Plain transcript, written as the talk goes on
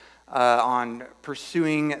on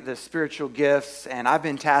pursuing the spiritual gifts, and I've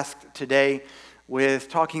been tasked today with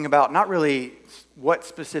talking about not really what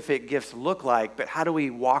specific gifts look like, but how do we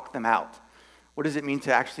walk them out? What does it mean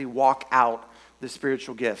to actually walk out the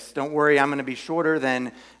spiritual gifts? Don't worry, I'm going to be shorter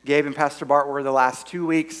than Gabe and Pastor Bart were the last 2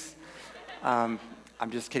 weeks. I'm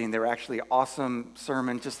just kidding. They were actually awesome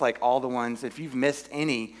sermons, just like all the ones. If you've missed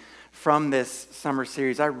any from this summer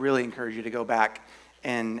series, I really encourage you to go back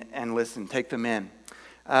and listen, take them in.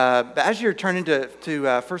 But as you're turning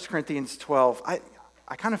to 1 Corinthians 12,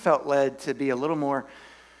 I kind of felt led to be a little more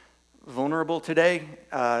vulnerable today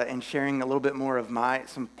and sharing a little bit more of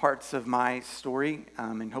some parts of my story,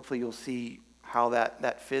 and hopefully you'll see how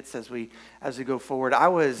that fits as we go forward. I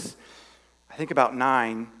think about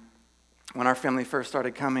 9 when our family first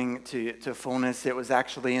started coming to fullness. It was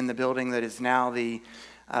actually in the building that is now the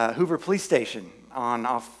Hoover Police Station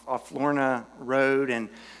off Lorna Road, and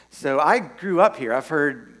so I grew up here. I've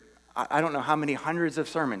heard I don't know how many hundreds of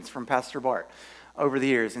sermons from Pastor Bart over the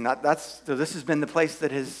years, and so this has been the place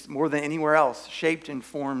that has more than anywhere else shaped and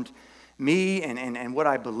formed me and what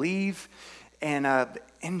I believe. And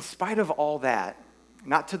in spite of all that,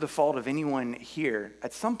 not to the fault of anyone here,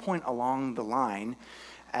 at some point along the line,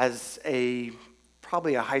 as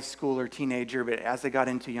probably a high schooler, teenager, but as I got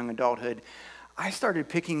into young adulthood, I started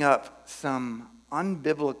picking up some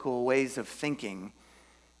unbiblical ways of thinking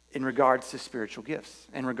in regards to spiritual gifts,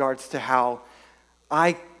 in regards to how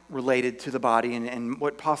I related to the body and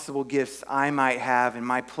what possible gifts I might have in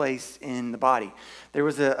my place in the body. There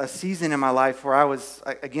was a season in my life where I was,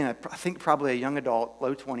 again, I think probably a young adult,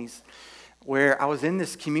 low 20s, where I was in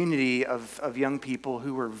this community of young people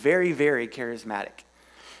who were very, very charismatic.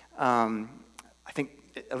 I think,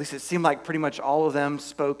 at least it seemed like pretty much all of them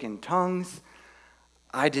spoke in tongues.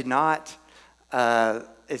 I did not.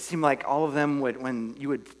 It seemed like all of them when you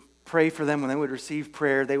would pray for them, when they would receive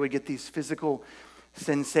prayer, they would get these physical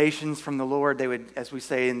sensations from the Lord. They would, as we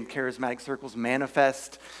say in charismatic circles,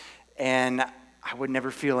 manifest, and I would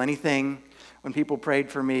never feel anything when people prayed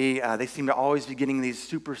for me. They seemed to always be getting these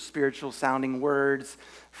super spiritual sounding words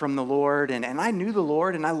from the Lord, and I knew the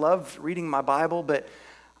Lord, and I loved reading my Bible, but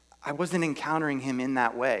I wasn't encountering Him in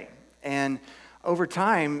that way. And over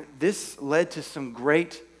time, this led to some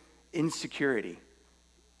great insecurity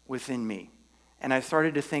within me, and I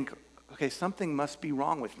started to think, okay, something must be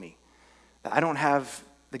wrong with me. I don't have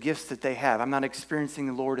the gifts that they have. I'm not experiencing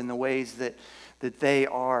the Lord in the ways that they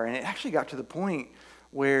are. And it actually got to the point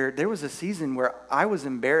where there was a season where I was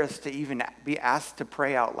embarrassed to even be asked to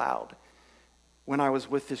pray out loud when I was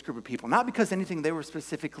with this group of people. Not because anything they were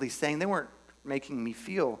specifically saying. They weren't making me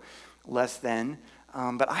feel less than.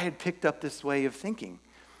 But I had picked up this way of thinking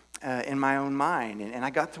in my own mind. And I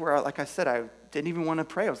got to where, like I said, I didn't even want to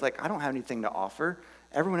pray. I was like, I don't have anything to offer.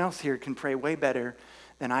 Everyone else here can pray way better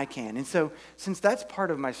than I can. And so, since that's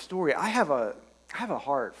part of my story, I have a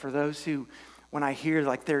heart for those who, when I hear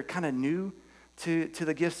like they're kind of new to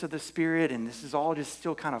the gifts of the Spirit, and this is all just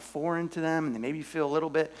still kind of foreign to them, and they maybe feel a little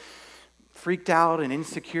bit freaked out and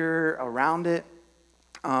insecure around it.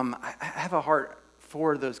 I have a heart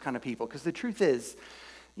for those kind of people, because the truth is,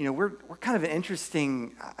 we're kind of an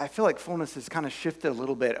interesting. I feel like fullness has kind of shifted a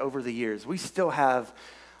little bit over the years. We still have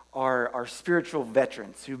our spiritual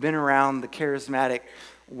veterans who've been around the charismatic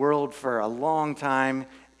world for a long time,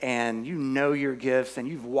 and you know your gifts, and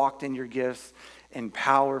you've walked in your gifts and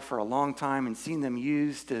power for a long time and seen them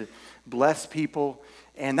used to bless people,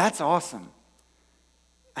 and that's awesome.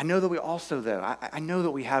 I know that we also, though, I know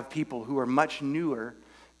that we have people who are much newer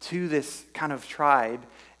to this kind of tribe,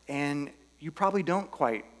 and you probably don't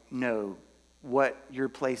quite know what your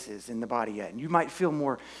place is in the body yet. And you might feel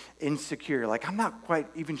more insecure, like I'm not quite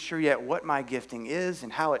even sure yet what my gifting is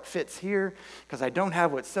and how it fits here, because I don't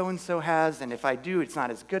have what so-and-so has, and if I do, it's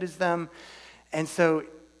not as good as them. And so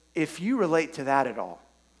if you relate to that at all,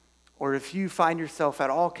 or if you find yourself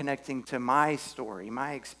at all connecting to my story,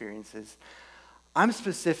 my experiences, I'm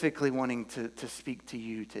specifically wanting to speak to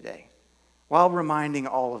you today, while reminding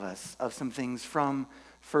all of us of some things from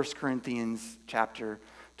 1 Corinthians chapter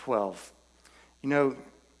 12.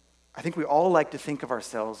 I think we all like to think of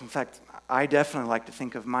ourselves. In fact, I definitely like to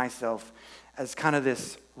think of myself as kind of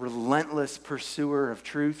this relentless pursuer of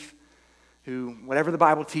truth who, whatever the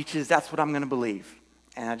Bible teaches, that's what I'm going to believe.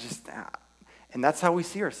 And that's how we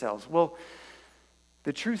see ourselves. Well,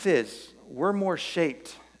 the truth is, we're more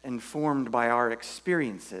shaped and formed by our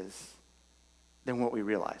experiences than what we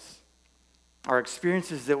realize. Our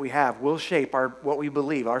experiences that we have will shape what we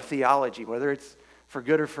believe, our theology, whether it's for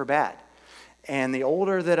good or for bad. And the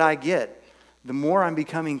older that I get, the more I'm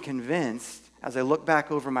becoming convinced, as I look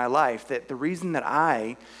back over my life, that the reason that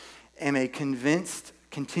I am a convinced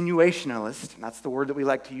continuationalist, and that's the word that we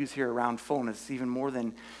like to use here around fullness, even more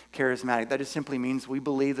than charismatic. That just simply means we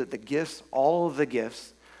believe that the gifts, all of the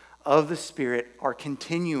gifts of the Spirit, are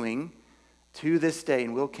continuing to this day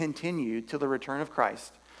and will continue till the return of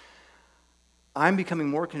Christ. I'm becoming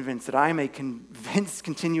more convinced that I am a convinced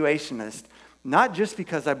continuationist, not just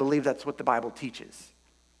because I believe that's what the Bible teaches,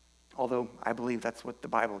 although I believe that's what the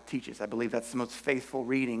Bible teaches. I believe that's the most faithful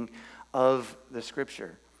reading of the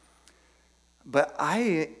Scripture. But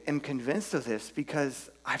I am convinced of this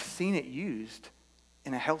because I've seen it used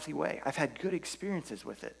in a healthy way. I've had good experiences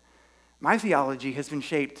with it. My theology has been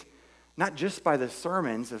shaped not just by the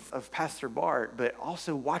sermons of Pastor Bart, but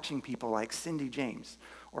also watching people like Cindy James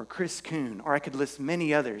or Chris Kuhn, or I could list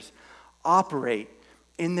many others, operate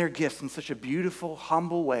in their gifts in such a beautiful,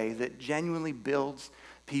 humble way that genuinely builds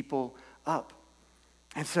people up.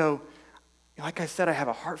 And so, like I said, I have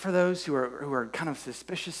a heart for those who are kind of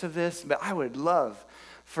suspicious of this, but I would love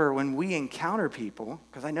for when we encounter people,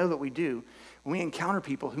 because I know that we do, when we encounter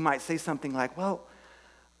people who might say something like, well,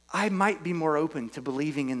 I might be more open to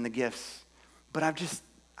believing in the gifts, but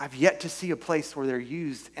I've yet to see a place where they're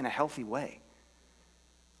used in a healthy way.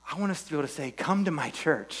 I want us to be able to say, come to my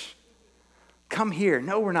church. Come here.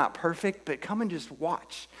 No, we're not perfect, but come and just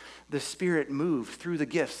watch the Spirit move through the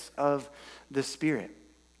gifts of the Spirit.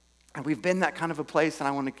 And we've been that kind of a place, and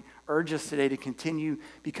I want to urge us today to continue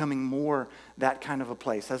becoming more that kind of a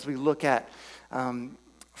place. As we look at,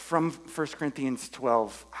 from 1 Corinthians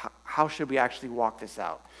 12, how should we actually walk this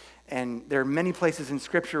out? And there are many places in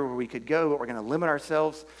Scripture where we could go, but we're going to limit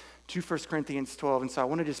ourselves to 1 Corinthians 12. And so I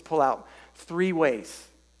want to just pull out three ways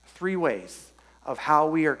of how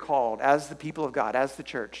we are called as the people of God, as the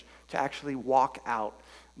church, to actually walk out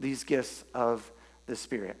these gifts of the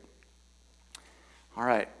Spirit. All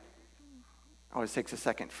right. Always takes a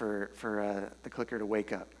second for the clicker to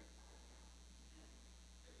wake up.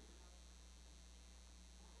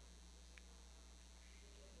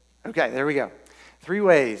 Okay, there we go. 3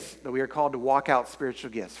 ways that we are called to walk out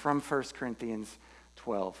spiritual gifts from 1 Corinthians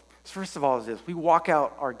 12. So first of all is this: we walk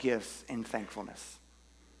out our gifts in thankfulness.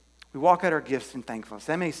 We walk out our gifts in thankfulness.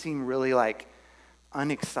 That may seem really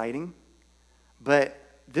unexciting, but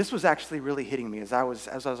this was actually really hitting me as I was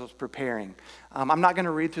preparing. I'm not going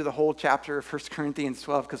to read through the whole chapter of 1 Corinthians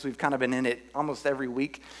 12 because we've kind of been in it almost every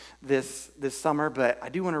week this summer, but I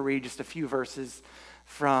do want to read just a few verses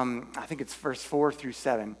from, I think it's verse 4 through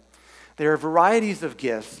 7. There are varieties of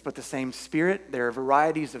gifts, but the same Spirit. There are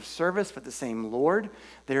varieties of service, but the same Lord.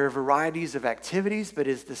 There are varieties of activities, but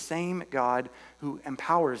it is the same God who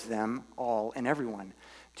empowers them all and everyone.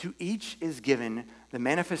 To each is given the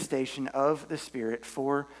manifestation of the Spirit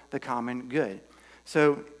for the common good.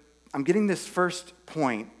 So I'm getting this first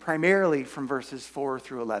point primarily from verses 4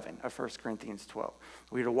 through 11 of 1 Corinthians 12.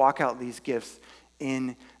 We're to walk out these gifts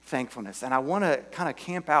in thankfulness. And I want to kind of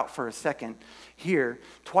camp out for a second here.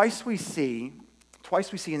 Twice we see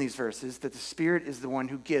in these verses that the Spirit is the one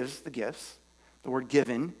who gives the gifts. The word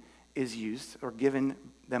given is used, or given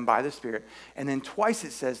them by the Spirit. And then twice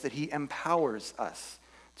it says that he empowers us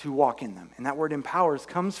to walk in them. And that word empowers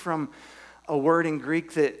comes from a word in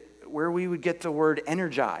Greek where we would get the word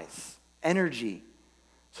energize, energy.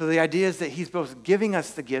 So the idea is that he's both giving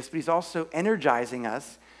us the gifts, but he's also energizing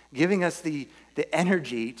us, giving us the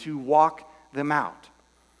energy to walk them out.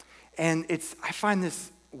 And I find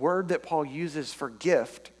this word that Paul uses for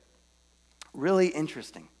gift really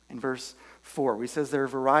interesting in verse 4. He says there are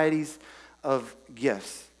varieties of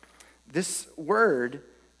gifts. This word,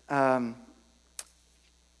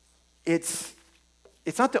 it's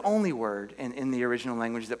not the only word in the original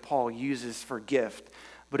language that Paul uses for gift,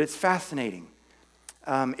 but it's fascinating.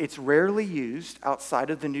 It's rarely used outside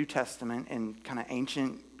of the New Testament in kind of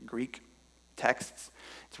ancient Greek texts.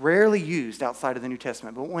 It's rarely used outside of the New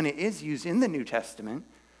Testament, but when it is used in the New Testament,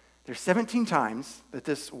 there's 17 times that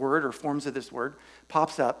this word or forms of this word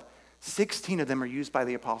pops up. 16 of them are used by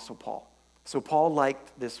the Apostle Paul. So Paul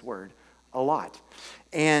liked this word a lot.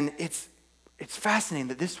 And it's fascinating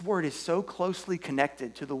that this word is so closely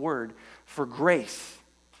connected to the word for grace.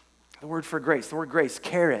 The word grace,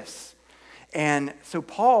 charis. And so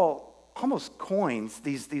Paul almost coins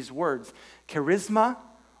these words, charisma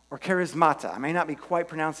or charismata. I may not be quite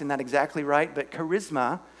pronouncing that exactly right, but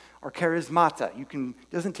charisma or charismata.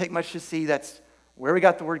 Doesn't take much to see that's where we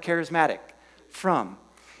got the word charismatic from.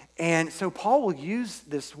 And so Paul will use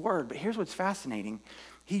this word, but here's what's fascinating.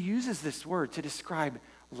 He uses this word to describe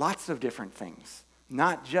lots of different things,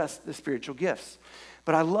 not just the spiritual gifts.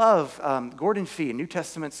 But I love Gordon Fee, a New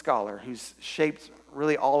Testament scholar who's shaped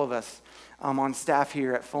really all of us on staff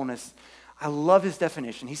here at Fullness. I love his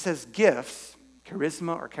definition. He says gifts,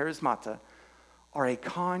 charisma or charismata, are a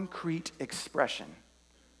concrete expression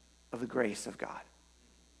of the grace of God.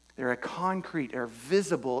 They're a concrete or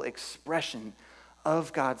visible expression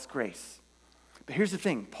of God's grace. But here's the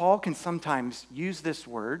thing. Paul can sometimes use this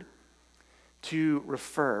word to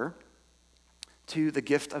refer to the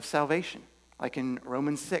gift of salvation. Like in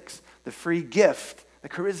Romans 6, the free gift, the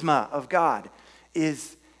charisma of God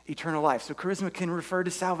is eternal life. So charisma can refer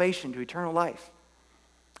to salvation, to eternal life.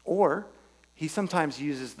 Or he sometimes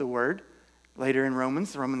uses the word later in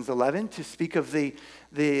Romans 11, to speak of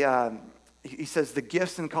he says the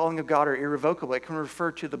gifts and calling of God are irrevocable. It can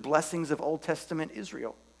refer to the blessings of Old Testament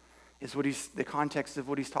Israel, is what the context of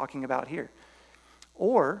what he's talking about here.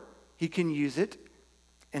 Or he can use it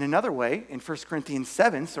in another way in 1 Corinthians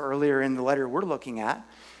 7, so earlier in the letter we're looking at,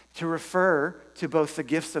 to refer to both the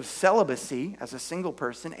gifts of celibacy as a single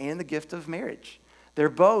person and the gift of marriage. They're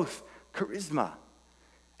both charisma.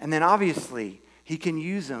 And then obviously, he can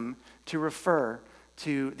use them to refer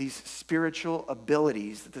to these spiritual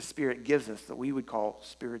abilities that the Spirit gives us that we would call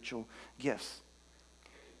spiritual gifts.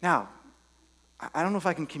 Now, I don't know if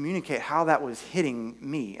I can communicate how that was hitting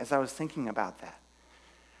me as I was thinking about that.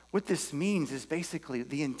 What this means is basically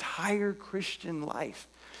the entire Christian life,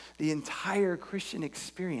 the entire Christian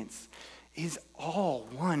experience is all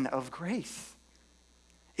one of grace.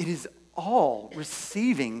 It is all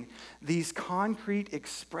receiving these concrete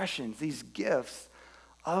expressions, these gifts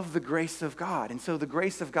of the grace of God. And so the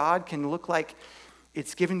grace of God can look like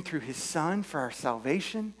it's given through his Son for our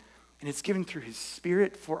salvation, and it's given through his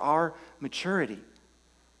Spirit for our maturity.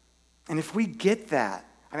 And if we get that,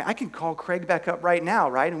 I can call Craig back up right now,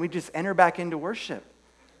 right? And we just enter back into worship.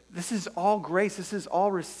 This is all grace. This is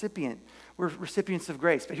all recipient. We're recipients of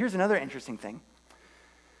grace. But here's another interesting thing.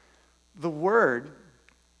 The word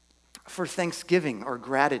for thanksgiving or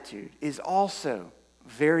gratitude is also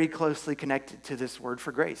very closely connected to this word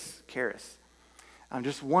for grace, charis.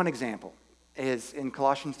 Just one example is in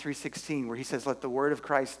Colossians 3:16, where he says, "Let the word of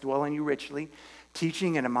Christ dwell in you richly,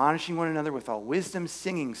 teaching and admonishing one another with all wisdom,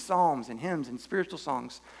 singing psalms and hymns and spiritual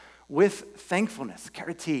songs with thankfulness."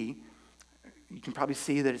 Chariti, you can probably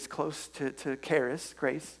see that it's close to charis,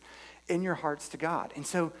 grace, in your hearts to God. And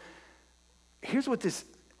so here's what this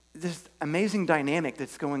amazing dynamic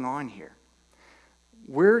that's going on here.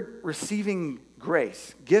 We're receiving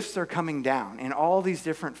grace. Gifts are coming down in all these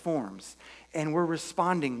different forms, and we're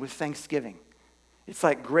responding with thanksgiving. It's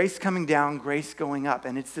like grace coming down, grace going up,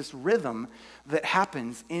 and it's this rhythm that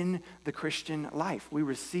happens in the Christian life. We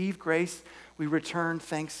receive grace, we return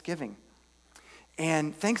thanksgiving.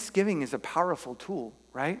 And thanksgiving is a powerful tool,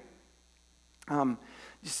 right?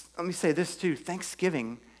 Just let me say this too.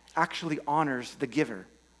 Thanksgiving actually honors the giver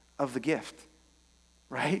of the gift,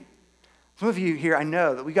 right? Some of you here, I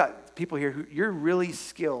know that we got people here who you're really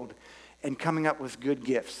skilled in coming up with good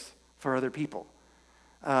gifts for other people.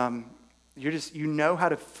 You know how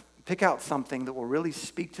to pick out something that will really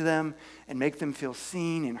speak to them and make them feel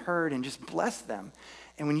seen and heard and just bless them.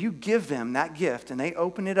 And when you give them that gift and they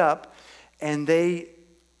open it up and they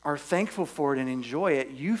are thankful for it and enjoy it,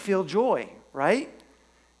 you feel joy, right?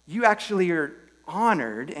 You actually are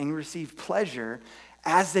honored and receive pleasure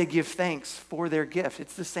as they give thanks for their gift.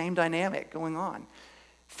 It's the same dynamic going on.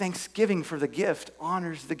 Thanksgiving for the gift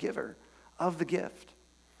honors the giver of the gift.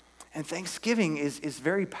 And thanksgiving is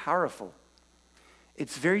very powerful.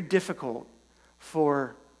 It's very difficult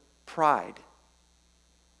for pride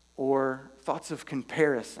or thoughts of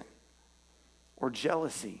comparison or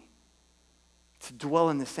jealousy to dwell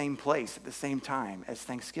in the same place at the same time as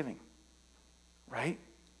thanksgiving, right?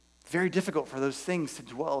 Very difficult for those things to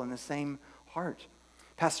dwell in the same heart.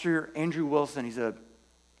 Pastor Andrew Wilson, he's a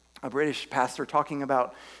British pastor talking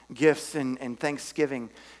about gifts and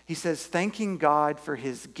thanksgiving. He says, thanking God for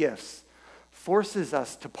his gifts forces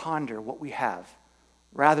us to ponder what we have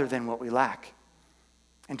rather than what we lack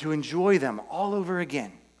and to enjoy them all over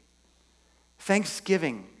again.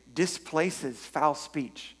 Thanksgiving displaces foul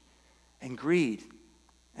speech and greed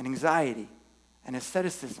and anxiety and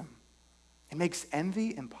asceticism. It makes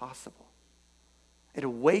envy impossible. It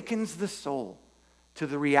awakens the soul to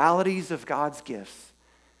the realities of God's gifts,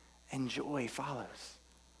 and joy follows.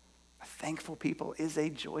 A thankful people is a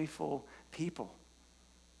joyful people.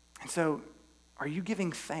 And so, are you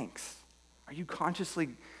giving thanks? Are you consciously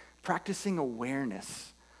practicing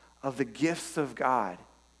awareness of the gifts of God,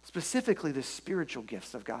 specifically the spiritual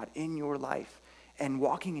gifts of God in your life, and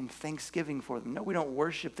walking in thanksgiving for them? No, we don't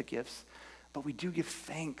worship the gifts, but we do give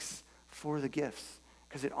thanks for the gifts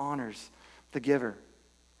because it honors the giver.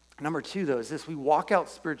 Number 2, though, is this. We walk out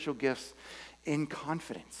spiritual gifts in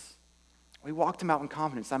confidence. We walked them out in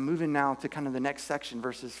confidence. I'm moving now to kind of the next section,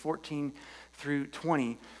 verses 14 through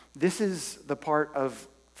 20. This is the part of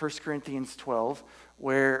 1 Corinthians 12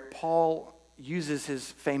 where Paul uses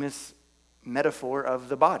his famous metaphor of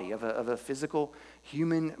the body, of a physical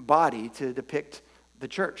human body to depict the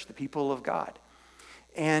church, the people of God.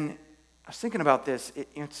 And I was thinking about this.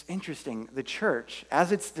 It's interesting. The church,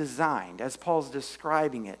 as it's designed, as Paul's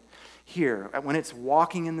describing it here, when it's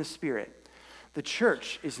walking in the Spirit, the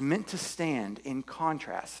church is meant to stand in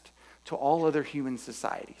contrast to all other human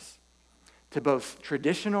societies, to both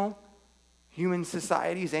traditional human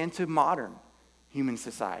societies and to modern human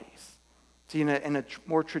societies. See, in a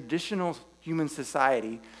more traditional human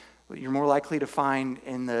society, what you're more likely to find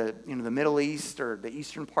in the Middle East or the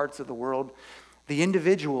eastern parts of the world, the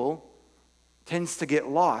individual tends to get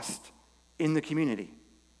lost in the community,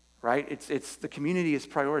 right? It's the community is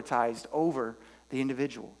prioritized over the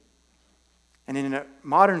individual. And in a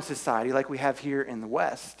modern society like we have here in the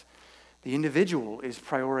West, the individual is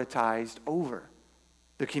prioritized over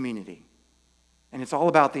the community. And it's all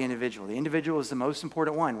about the individual. The individual is the most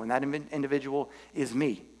important one when that individual is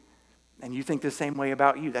me. And you think the same way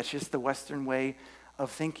about you. That's just the Western way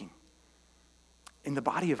of thinking. In the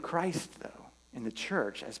body of Christ, though, in the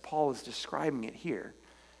church, as Paul is describing it here,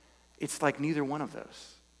 it's like neither one of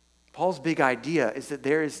those. Paul's big idea is that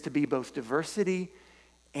there is to be both diversity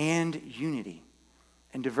and unity.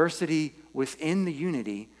 And diversity within the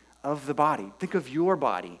unity of the body. Think of your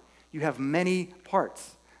body. You have many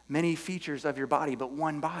parts, many features of your body, but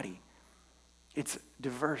one body. It's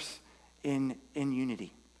diverse in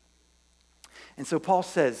unity. And so Paul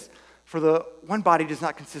says, for the one body does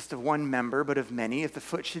not consist of one member, but of many. If the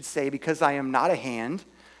foot should say, because I am not a hand,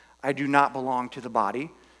 I do not belong to the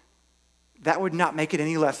body, that would not make it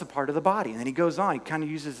any less a part of the body. And then he goes on, he kind of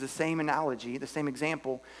uses the same analogy, the same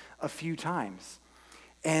example a few times.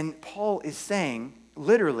 And Paul is saying,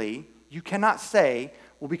 literally, you cannot say,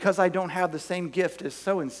 well, because I don't have the same gift as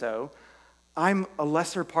so-and-so, I'm a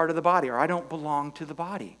lesser part of the body, or I don't belong to the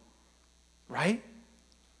body, right?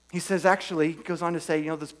 He says, actually, he goes on to say,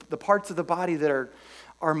 the parts of the body that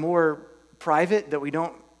are more private, that we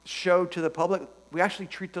don't show to the public, we actually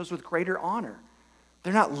treat those with greater honor.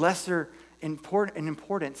 They're not lesser in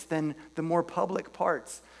importance than the more public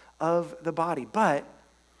parts of the body. But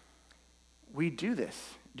we do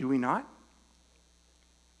this, do we not?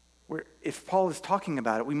 If Paul is talking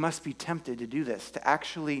about it, we must be tempted to do this, to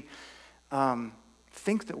actually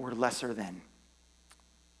think that we're lesser than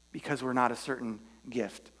because we're not a certain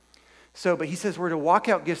gift. But he says we're to walk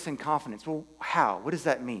out gifts in confidence. Well, how? What does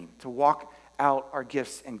that mean, to walk out our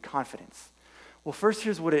gifts in confidence? Well, first,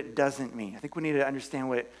 here's what it doesn't mean. I think we need to understand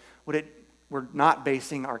we're not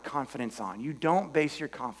basing our confidence on. You don't base your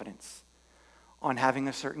confidence on having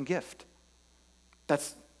a certain gift.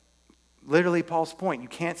 That's literally Paul's point. You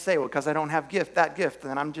can't say, well, because I don't have that gift,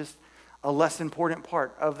 then I'm just a less important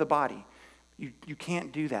part of the body. You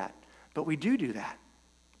can't do that. But we do that.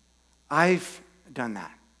 I've done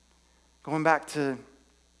that. Going back to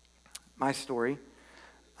my story,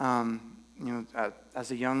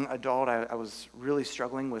 as a young adult, I was really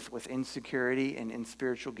struggling with insecurity and in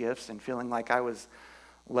spiritual gifts and feeling like I was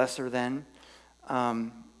lesser than.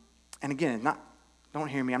 And again, don't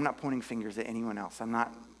hear me, I'm not pointing fingers at anyone else. I'm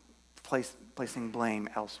not placing blame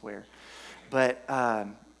elsewhere. But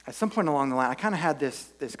at some point along the line, I kind of had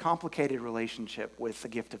this complicated relationship with the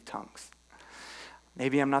gift of tongues.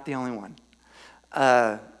 Maybe I'm not the only one.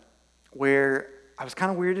 Where I was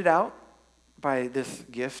kind of weirded out by this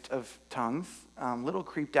gift of tongues, a little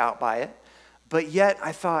creeped out by it, but yet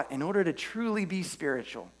I thought, in order to truly be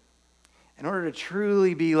spiritual, in order to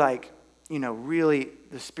truly be really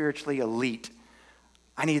the spiritually elite,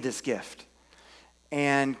 I need this gift.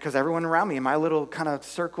 And because everyone around me in my little kind of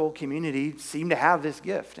circle community seemed to have this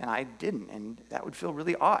gift, and I didn't, and that would feel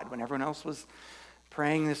really odd when everyone else was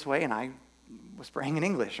praying this way, and I was praying in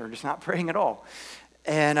English or just not praying at all.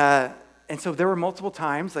 And so there were multiple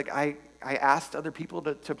times, I asked other people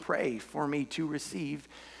to pray for me to receive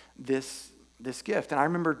this gift. And I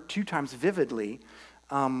remember 2 times vividly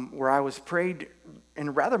where I was prayed in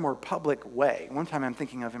a rather more public way. One time I'm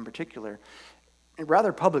thinking of in particular,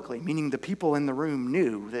 rather publicly, meaning the people in the room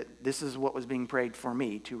knew that this is what was being prayed for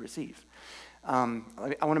me to receive. I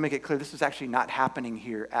want to make it clear, this was actually not happening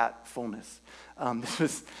here at Fullness. This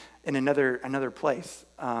was in another place.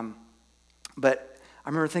 But I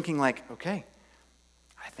remember thinking okay,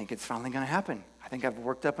 I think it's finally going to happen. I think I've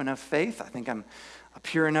worked up enough faith. I think I'm a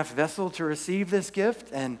pure enough vessel to receive this gift.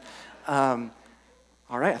 And all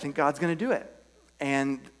right, I think God's going to do it.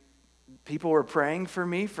 And people were praying for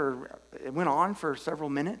me it went on for several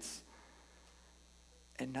minutes.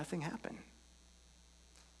 And nothing happened.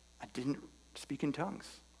 I didn't speak in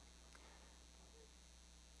tongues.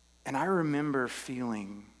 And I remember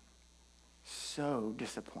feeling so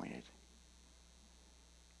disappointed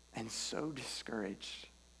and so discouraged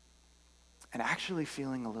and actually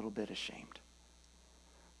feeling a little bit ashamed.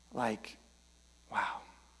 Like, wow,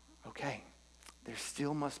 okay, there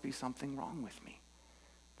still must be something wrong with me,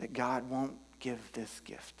 that God won't give this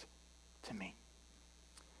gift to me.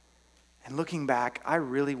 And looking back, I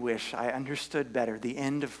really wish I understood better the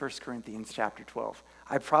end of 1 Corinthians chapter 12.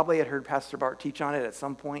 I probably had heard Pastor Bart teach on it at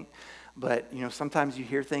some point, but sometimes you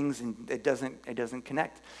hear things and it doesn't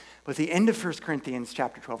connect. But the end of 1 Corinthians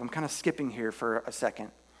chapter 12, I'm kind of skipping here for a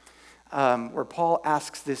second, where Paul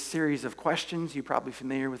asks this series of questions. You're probably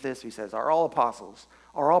familiar with this. He says, are all apostles?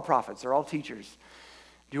 Are all prophets? Are all teachers?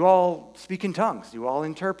 Do all speak in tongues? Do all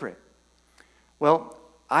interpret? Well,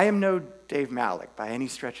 I am no Dave Malik by any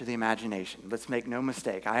stretch of the imagination. Let's make no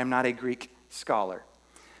mistake. I am not a Greek scholar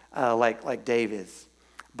like Dave is.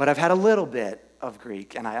 But I've had a little bit of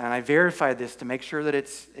Greek, and I verified this to make sure that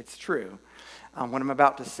it's true, what I'm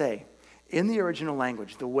about to say. In the original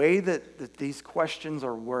language, the way that these questions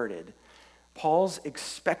are worded, Paul's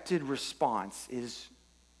expected response is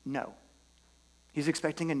no. He's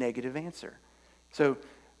expecting a negative answer. So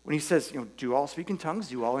when he says, do all speak in tongues?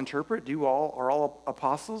 Do all interpret? Are all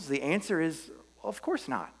apostles? The answer is, well, of course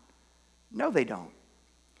not. No, they don't.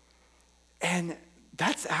 And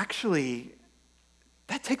that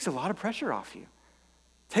takes a lot of pressure off you.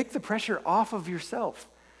 Take the pressure off of yourself.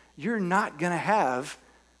 You're not going to have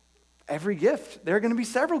every gift. There are going to be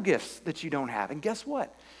several gifts that you don't have. And guess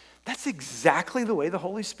what? That's exactly the way the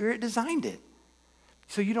Holy Spirit designed it.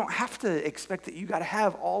 So you don't have to expect that you got to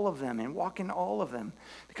have all of them and walk in all of them,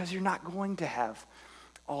 because you're not going to have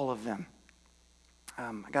all of them.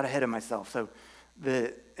 I got ahead of myself. So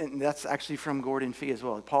and that's actually from Gordon Fee as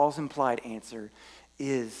well. Paul's implied answer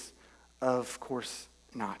is, of course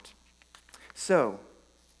not. So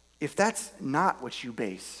if that's not what you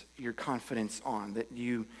base your confidence on, that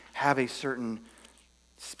you have a certain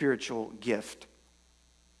spiritual gift,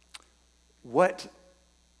 what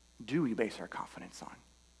do we base our confidence on?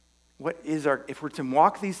 If we're to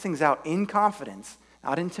walk these things out in confidence,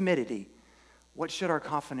 not in timidity, what should our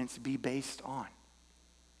confidence be based on?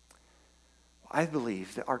 I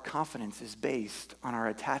believe that our confidence is based on our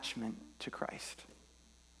attachment to Christ.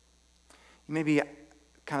 You may be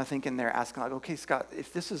kind of thinking there, asking like, okay, Scott,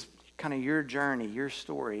 if this is kind of your journey, your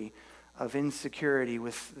story of insecurity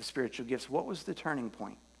with the spiritual gifts, what was the turning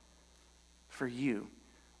point for you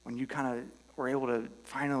when you kind of were able to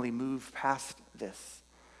finally move past this?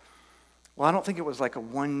 Well, I don't think it was like a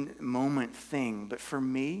one moment thing, but for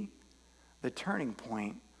me, the turning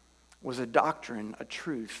point was a doctrine, a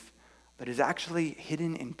truth that is actually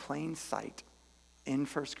hidden in plain sight in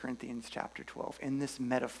 1 Corinthians chapter 12, in this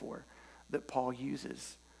metaphor that Paul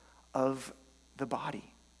uses of the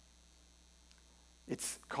body.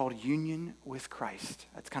 It's called union with Christ.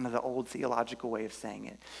 That's kind of the old theological way of saying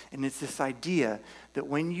it. And it's this idea that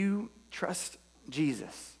when you trust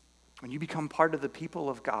Jesus, when you become part of the people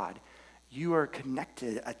of God, you are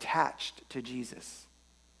connected, attached to Jesus.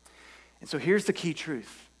 And so here's the key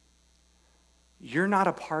truth. You're not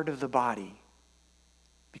a part of the body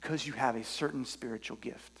because you have a certain spiritual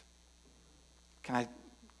gift. Can I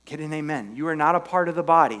get an amen? You are not a part of the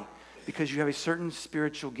body because you have a certain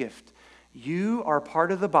spiritual gift. You are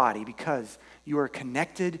part of the body because you are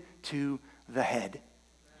connected to the head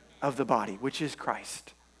of the body, which is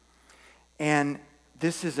Christ. And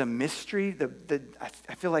this is a mystery.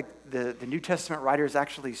 I feel like the New Testament writers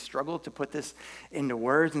actually struggled to put this into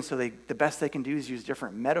words, and so the best they can do is use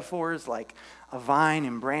different metaphors like a vine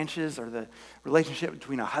and branches, or the relationship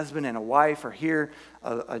between a husband and a wife, or here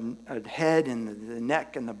a head and the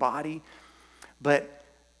neck and the body. But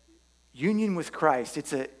union with Christ,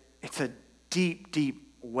 it's a deep,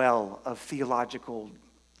 deep well of theological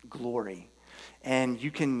glory. And you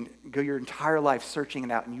can go your entire life searching it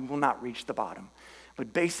out and you will not reach the bottom.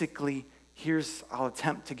 But basically, I'll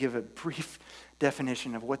attempt to give a brief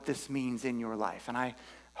definition of what this means in your life. And I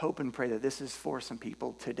hope and pray that this is for some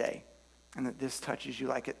people today and that this touches you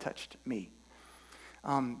like it touched me.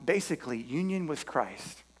 Basically, union with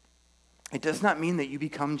Christ, it does not mean that you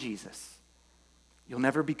become Jesus. You'll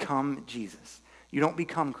never become Jesus. You don't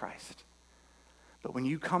become Christ. But when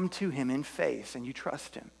you come to him in faith and you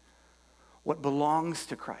trust him, what belongs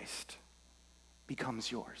to Christ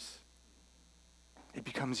becomes yours. It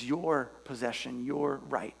becomes your possession, your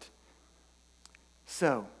right.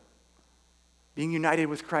 So, being united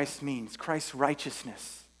with Christ means Christ's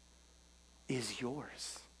righteousness is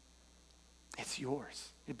yours. It's yours.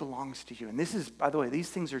 It belongs to you. And this is, by the way, these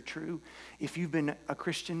things are true if you've been a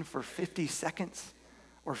Christian for 50 seconds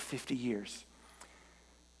or 50 years.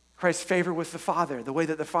 Christ's favor with the Father, the way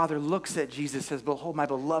that the Father looks at Jesus says, behold, my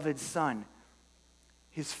beloved Son.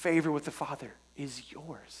 His favor with the Father is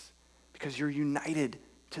yours because you're united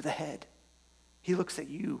to the head. He looks at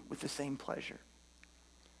you with the same pleasure.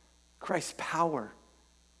 Christ's power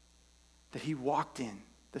that he walked in,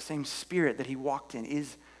 the same Spirit that he walked in,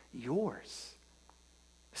 is yours.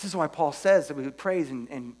 This is why Paul says that we would praise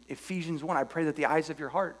in Ephesians 1, I pray that the eyes of your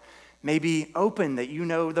heart may be open, that you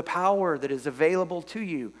know the power that is available to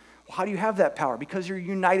you. Well, how do you have that power? Because you're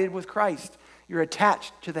united with Christ. You're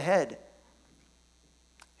attached to the head.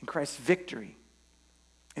 And Christ's victory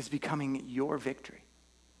is becoming your victory.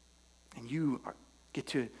 And you get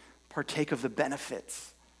to partake of the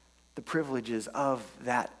benefits, the privileges of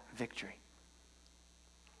that victory.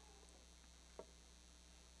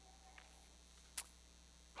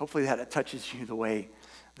 Hopefully that touches you the way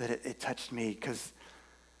that it touched me, because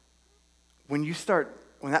when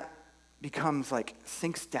that becomes like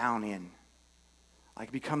sinks down in,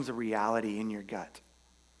 like becomes a reality in your gut,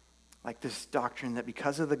 like this doctrine that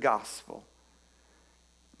because of the gospel,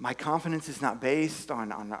 my confidence is not based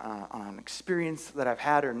on an experience that I've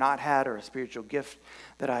had or not had or a spiritual gift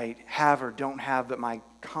that I have or don't have, but my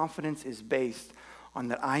confidence is based on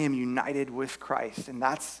that I am united with Christ, and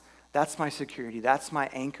that's my security. That's my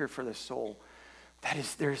anchor for the soul.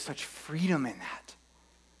 There is such freedom in that.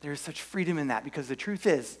 There is such freedom in that because the truth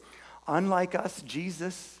is, unlike us,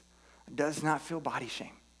 Jesus does not feel body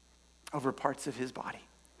shame over parts of his body.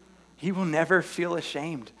 He will never feel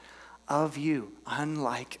ashamed of you,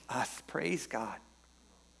 unlike us. Praise God.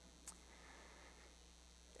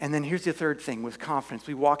 And then here's the third thing with confidence.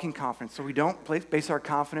 We walk in confidence. So we don't base our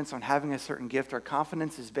confidence on having a certain gift. Our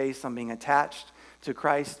confidence is based on being attached to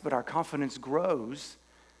Christ, but our confidence grows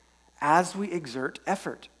as we exert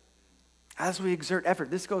effort. As we exert effort.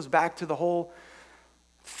 This goes back to the whole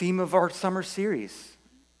theme of our summer series,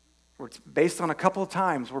 where it's based on a couple of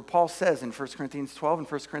times where Paul says in 1 Corinthians 12 and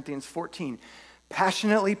 1 Corinthians 14,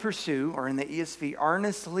 passionately pursue, or in the ESV,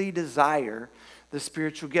 earnestly desire the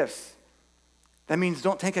spiritual gifts. That means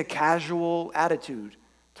don't take a casual attitude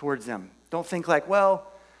towards them. Don't think like,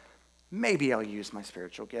 well, maybe I'll use my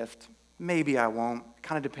spiritual gift. Maybe I won't.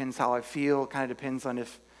 Kind of depends how I feel. Kind of depends on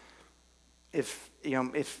if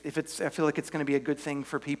I feel like it's going to be a good thing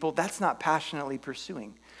for people. That's not passionately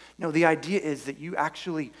pursuing. No, the idea is that you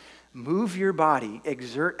actually move your body,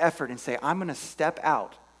 exert effort, and say, I'm going to step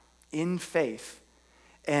out in faith.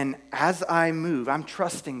 And as I move, I'm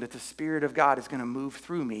trusting that the Spirit of God is going to move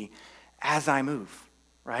through me as I move,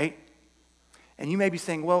 right? And you may be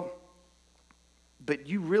saying, well, but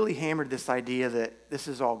you really hammered this idea that this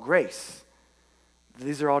is all grace.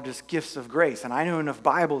 These are all just gifts of grace. And I know enough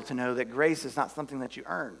Bible to know that grace is not something that you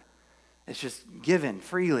earn. It's just given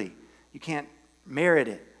freely. You can't merit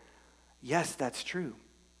it. Yes, that's true.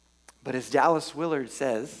 But as Dallas Willard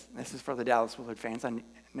says, this is for the Dallas Willard fans, I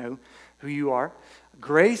know who you are,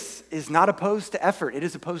 grace is not opposed to effort. It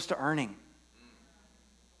is opposed to earning.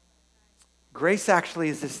 Grace actually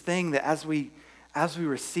is this thing that as we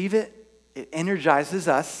receive it, it energizes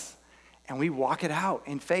us and we walk it out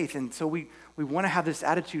in faith. And so we want to have this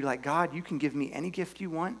attitude like, God, you can give me any gift you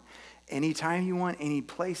want, anytime you want, any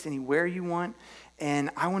place, anywhere you want. And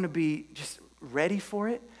I want to be just ready for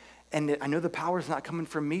it. And I know the power is not coming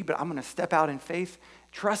from me, but I'm going to step out in faith,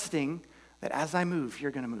 trusting that as I move,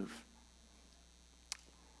 you're going to move.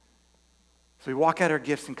 So we walk out our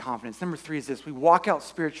gifts in confidence. Number 3 is this. We walk out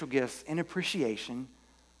spiritual gifts in appreciation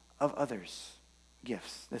of others'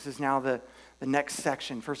 gifts. This is now the next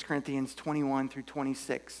section, 1 Corinthians 21 through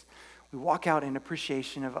 26. We walk out in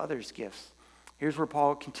appreciation of others' gifts. Here's where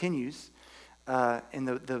Paul continues in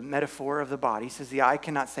the metaphor of the body. He says, the eye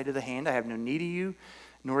cannot say to the hand, I have no need of you,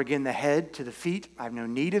 nor again the head to the feet, I have no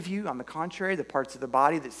need of you. On the contrary, the parts of the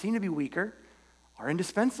body that seem to be weaker are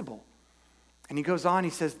indispensable. And he goes on,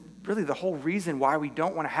 he says, really the whole reason why we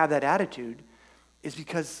don't want to have that attitude is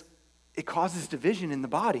because it causes division in the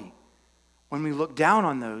body when we look down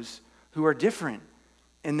on those who are different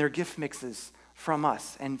in their gift mixes from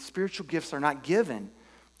us. And spiritual gifts are not given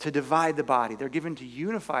to divide the body. They're given to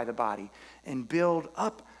unify the body and build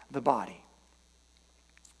up the body.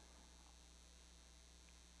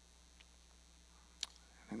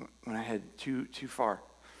 When I head too far.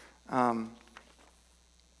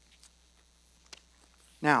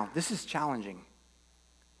 Now, this is challenging,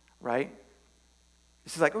 right?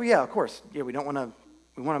 This is like, oh yeah, of course. Yeah, we want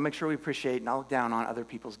to make sure we appreciate, not look down on other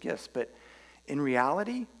people's gifts. But in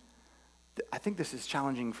reality, I think this is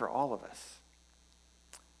challenging for all of us.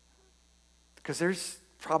 Because there's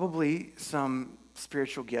probably some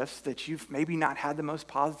spiritual gifts that you've maybe not had the most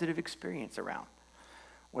positive experience around.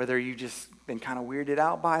 whether you've just been kind of weirded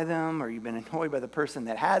out by them or you've been annoyed by the person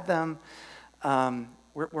that had them.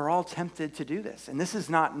 We're all tempted to do this. And this is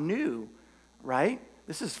not new, right?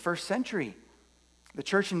 This is first century. The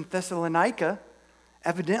church in Thessalonica,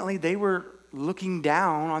 evidently they were looking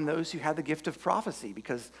down on those who had the gift of prophecy,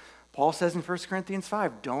 because Paul says in 1 Corinthians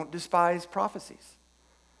 5, don't despise prophecies.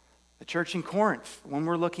 The church in Corinth, one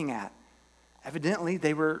we're looking at, evidently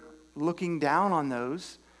they were looking down on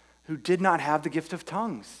those who did not have the gift of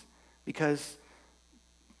tongues, because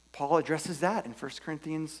Paul addresses that in 1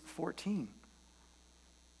 Corinthians 14.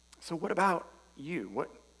 So what about you? What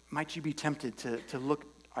might you be tempted to look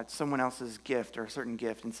at someone else's gift or a certain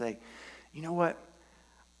gift and say, you know what?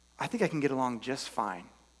 I think I can get along just fine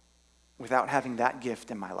without having that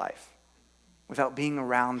gift in my life, without being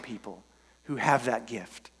around people who have that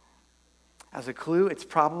gift. As a clue, it's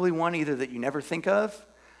probably one either that you never think of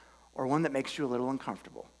or one that makes you a little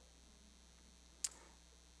uncomfortable.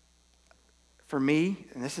 For me,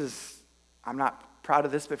 and I'm not proud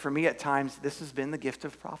of this, but for me at times, this has been the gift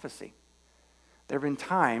of prophecy. There have been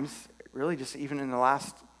times, really just even in the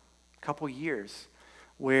last couple years,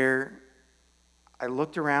 where I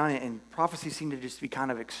looked around and prophecy seemed to just be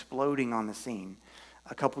kind of exploding on the scene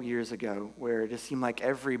a couple years ago, where it just seemed like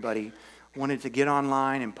everybody wanted to get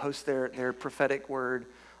online and post their prophetic word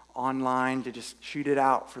online to just shoot it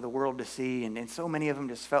out for the world to see. And so many of them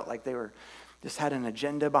just felt like they just had an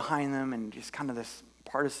agenda behind them, and just kind of this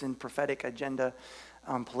partisan prophetic agenda,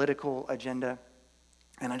 political agenda.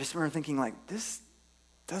 And I just remember thinking, like, this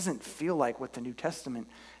doesn't feel like what the New Testament,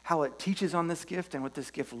 how it teaches on this gift and what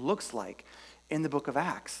this gift looks like in the book of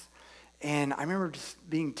Acts. And I remember just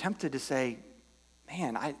being tempted to say,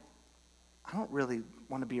 man, I don't really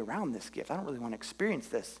want to be around this gift. I don't really want to experience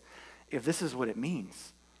this if this is what it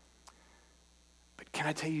means. But can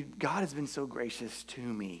I tell you, God has been so gracious to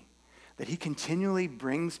me that he continually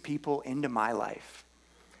brings people into my life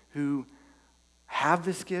who have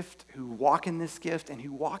this gift, who walk in this gift, and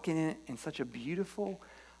who walk in it in such a beautiful,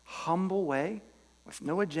 humble way with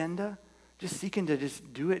no agenda, just seeking to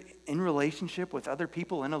just do it in relationship with other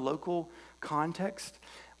people in a local context.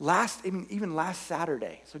 Even last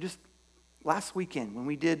Saturday, so just last weekend when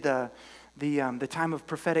we did the time of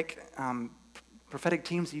prophetic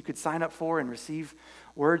teams that you could sign up for and receive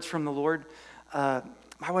words from the Lord,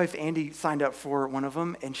 my wife Andy signed up for one of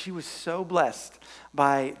them, and she was so blessed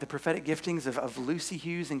by the prophetic giftings of Lucy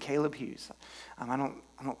Hughes and Caleb Hughes.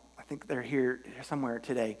 I think they're here somewhere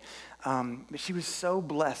today. But she was so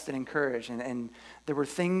blessed and encouraged, and there were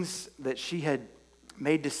things that she had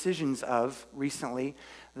made decisions of recently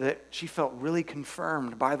that she felt really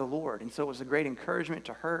confirmed by the Lord. And so it was a great encouragement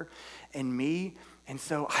to her and me. And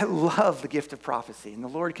so I love the gift of prophecy, and the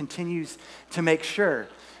Lord continues to make sure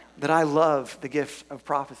that I love the gift of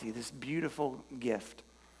prophecy, this beautiful gift.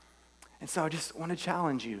 And so I just want to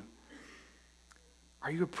challenge you.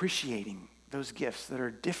 Are you appreciating those gifts that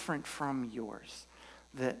are different from yours,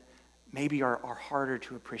 that maybe are harder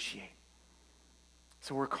to appreciate?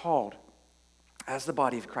 So we're called, as the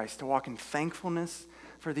body of Christ, to walk in thankfulness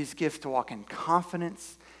for these gifts, to walk in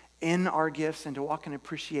confidence in our gifts, and to walk in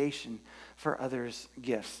appreciation for others'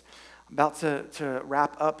 gifts. About to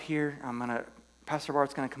wrap up here. Pastor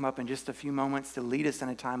Bart's going to come up in just a few moments to lead us in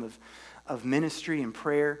a time of ministry and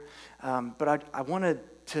prayer. But I wanted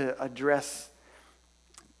to address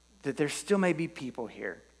that there still may be people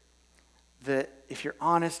here that, if you're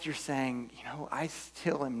honest, you're saying, I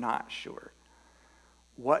still am not sure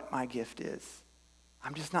what my gift is.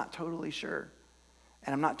 I'm just not totally sure.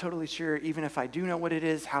 And I'm not totally sure, even if I do know what it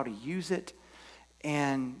is, how to use it.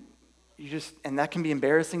 And that can be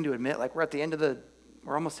embarrassing to admit. Like,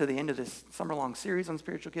 we're almost to the end of this summer-long series on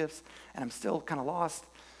spiritual gifts, and I'm still kind of lost.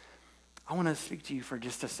 I want to speak to you for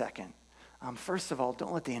just a second. First of all,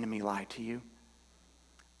 don't let the enemy lie to you.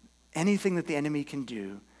 Anything that the enemy can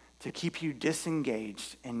do to keep you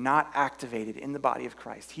disengaged and not activated in the body of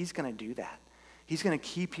Christ, he's going to do that. He's going to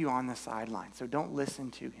keep you on the sideline, so don't listen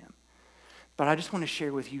to him. But I just want to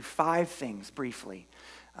share with you 5 things briefly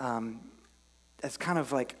as kind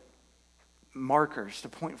of like markers to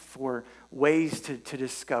point for ways to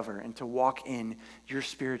discover and to walk in your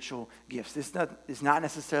spiritual gifts. This is not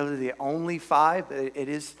necessarily the only 5, but it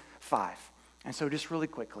is 5. And so just really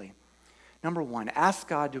quickly, number 1, ask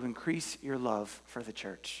God to increase your love for the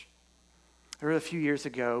church. There were a few years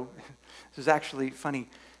ago, this was actually funny,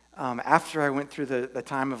 after I went through the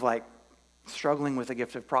time of like struggling with the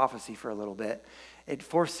gift of prophecy for a little bit, it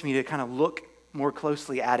forced me to kind of look more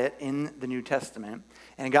closely at it in the New Testament,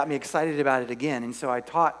 and it got me excited about it again. And so I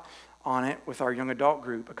taught on it with our young adult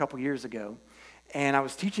group a couple years ago, and I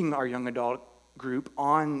was teaching our young adult group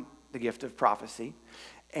on the gift of prophecy,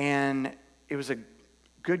 And it was a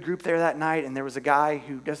good group there that night, and there was a guy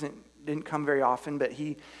who didn't come very often, but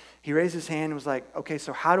he raised his hand and was like, okay,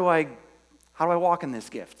 so how do I walk in this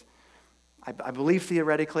gift? I believe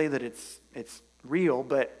theoretically that it's real,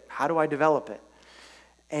 but how do I develop it?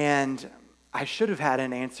 And I should have had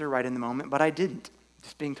an answer right in the moment, but I didn't,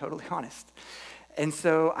 just being totally honest. And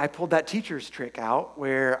so I pulled that teacher's trick out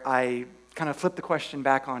where I kind of flipped the question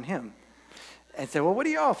back on him and said, well, what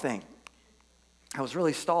do y'all think? I was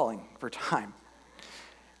really stalling for time.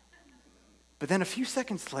 But then a few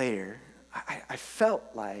seconds later, I felt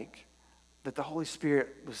like that the Holy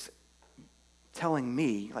Spirit was telling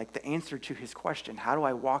me, like the answer to his question, how do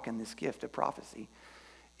I walk in this gift of prophecy,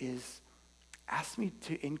 is ask me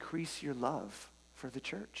to increase your love for the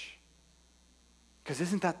church. Because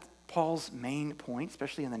isn't that Paul's main point,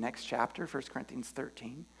 especially in the next chapter, 1 Corinthians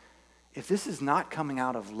 13? If this is not coming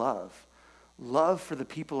out of love for the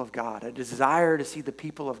people of God, a desire to see the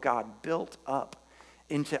people of God built up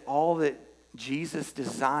into all that Jesus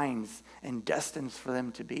designs and destines for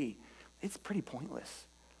them to be, it's pretty pointless.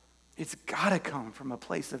 It's got to come from a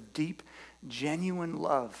place of deep, genuine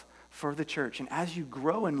love for the church. And as you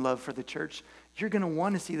grow in love for the church, you're going to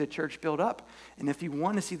want to see the church build up. And if you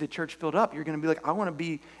want to see the church build up, you're going to be like, I want to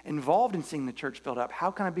be involved in seeing the church build up.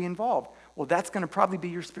 How can I be involved? Well, that's going to probably be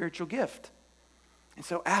your spiritual gift. And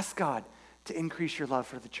so ask God to increase your love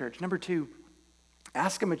for the church. Number 2,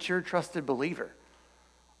 ask a mature, trusted believer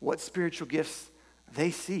what spiritual gifts they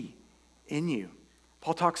see in you.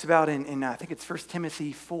 Paul talks about in I think it's 1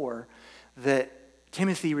 Timothy 4, that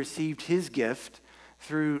Timothy received his gift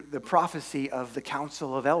through the prophecy of the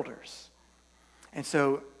council of elders. And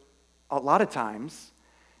so a lot of times,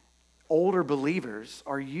 older believers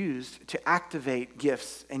are used to activate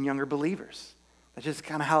gifts in younger believers. That's just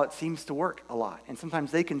kind of how it seems to work a lot. And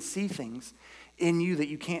sometimes they can see things in you that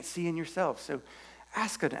you can't see in yourself. So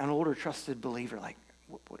ask an older, trusted believer, like,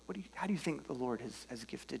 how do you think the Lord has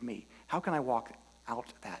gifted me? How can I walk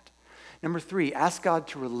out that? Number 3, ask God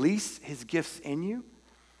to release his gifts in you.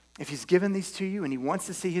 If he's given these to you and he wants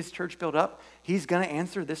to see his church build up, he's going to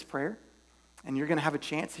answer this prayer. And you're going to have a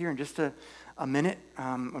chance here in just a minute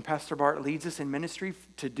when Pastor Bart leads us in ministry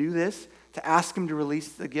to do this, to ask him to release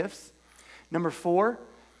the gifts. Number 4,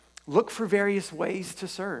 look for various ways to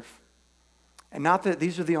serve. And not that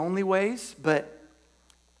these are the only ways, but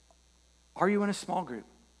are you in a small group?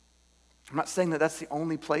 I'm not saying that that's the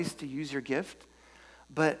only place to use your gift,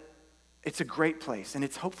 but it's a great place, and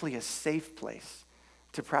it's hopefully a safe place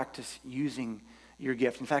to practice using your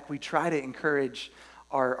gift. In fact, we try to encourage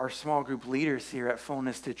our small group leaders here at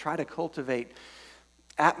Fullness to try to cultivate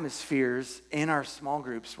atmospheres in our small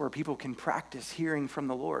groups where people can practice hearing from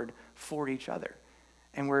the Lord for each other.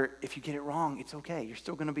 And where if you get it wrong, it's okay. You're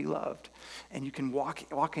still going to be loved. And you can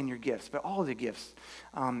walk in your gifts. But all of the gifts,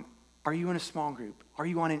 are you in a small group? Are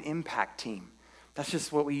you on an impact team? That's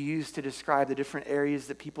just what we use to describe the different areas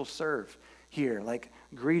that people serve here, like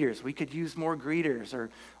greeters. We could use more greeters, or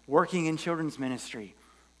working in children's ministry.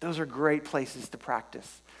 Those are great places to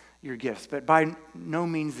practice your gifts, but by no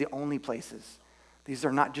means the only places. These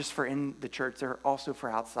are not just for in the church, they're also for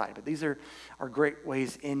outside, but these are great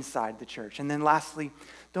ways inside the church. And then lastly,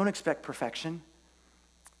 don't expect perfection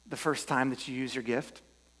the first time that you use your gift,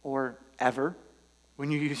 or ever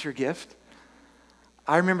when you use your gift.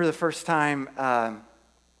 I remember the first time,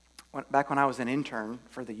 back when I was an intern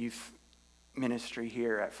for the youth ministry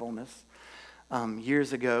here at Fullness,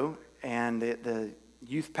 years ago, and the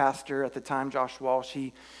youth pastor at the time, Josh Walsh,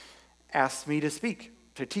 he asked me to speak,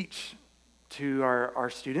 to teach to our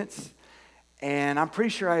students, and I'm pretty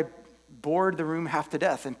sure I bored the room half to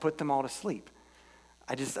death and put them all to sleep.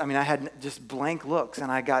 I had just blank looks,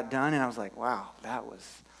 and I got done, and I was like, wow, that was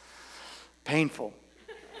painful.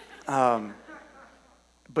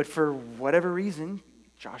 But for whatever reason,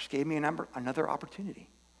 Josh gave me another opportunity,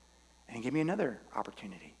 and he gave me another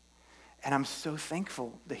opportunity. And I'm so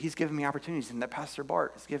thankful that he's given me opportunities, and that Pastor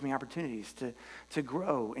Bart has given me opportunities to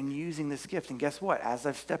grow in using this gift. And guess what? As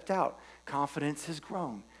I've stepped out, confidence has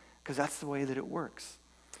grown, because that's the way that it works.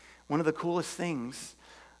 One of the coolest things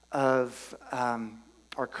of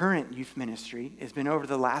our current youth ministry has been over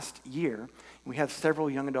the last year, we have several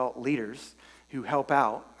young adult leaders who help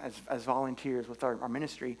out as volunteers with our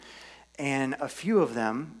ministry. And a few of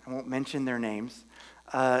them, I won't mention their names,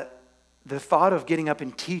 the thought of getting up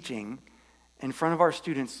and teaching in front of our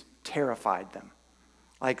students terrified them.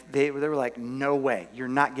 Like they were like, no way, you're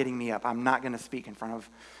not getting me up. I'm not going to speak in front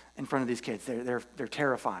of these kids. They're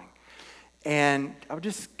terrifying. And I would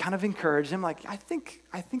just kind of encourage them, like, I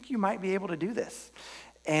think you might be able to do this,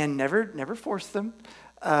 and never force them.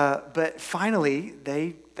 But finally,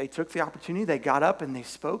 they they took the opportunity, they got up and they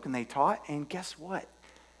spoke and they taught, and guess what?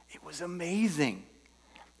 It was amazing.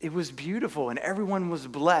 It was beautiful, and everyone was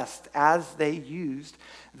blessed as they used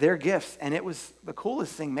their gifts. And it was the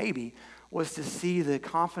coolest thing maybe was to see the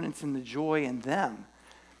confidence and the joy in them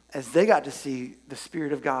as they got to see the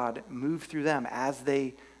Spirit of God move through them as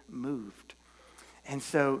they moved. And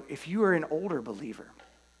so if you are an older believer,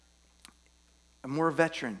 a more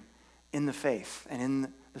veteran in the faith and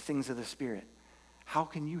in the things of the Spirit, how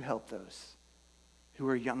can you help those who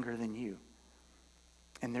are younger than you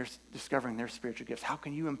and they're discovering their spiritual gifts? How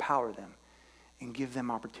can you empower them and give them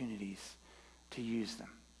opportunities to use them?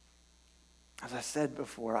 As I said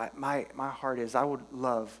before, my heart is I would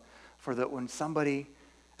love for that when somebody,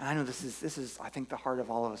 and I know this is I think the heart of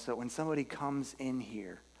all of us, that when somebody comes in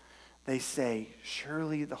here, they say,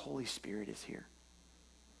 surely the Holy Spirit is here.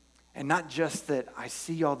 And not just that I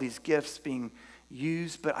see all these gifts being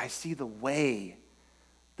used, but I see the way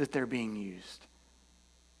that they're being used.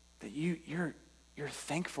 That you're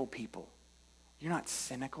thankful people. You're not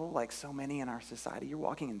cynical like so many in our society. You're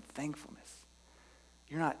walking in thankfulness.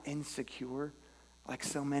 You're not insecure like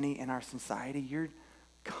so many in our society. You're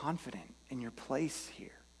confident in your place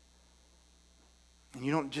here. And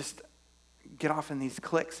you don't just get off in these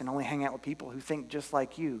cliques and only hang out with people who think just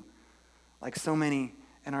like you, like so many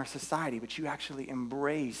in our society, but you actually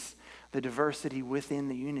embrace the diversity within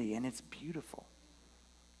the unity, and it's beautiful.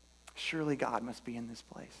 Surely God must be in this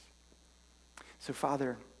place. So,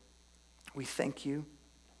 Father, we thank you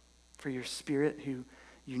for your Spirit who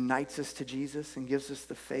unites us to Jesus and gives us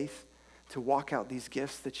the faith to walk out these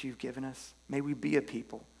gifts that you've given us. May we be a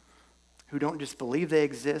people who don't just believe they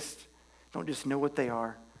exist, don't just know what they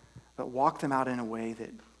are, but walk them out in a way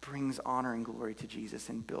that brings honor and glory to Jesus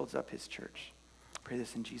and builds up his church. I pray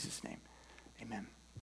this in Jesus' name. Amen.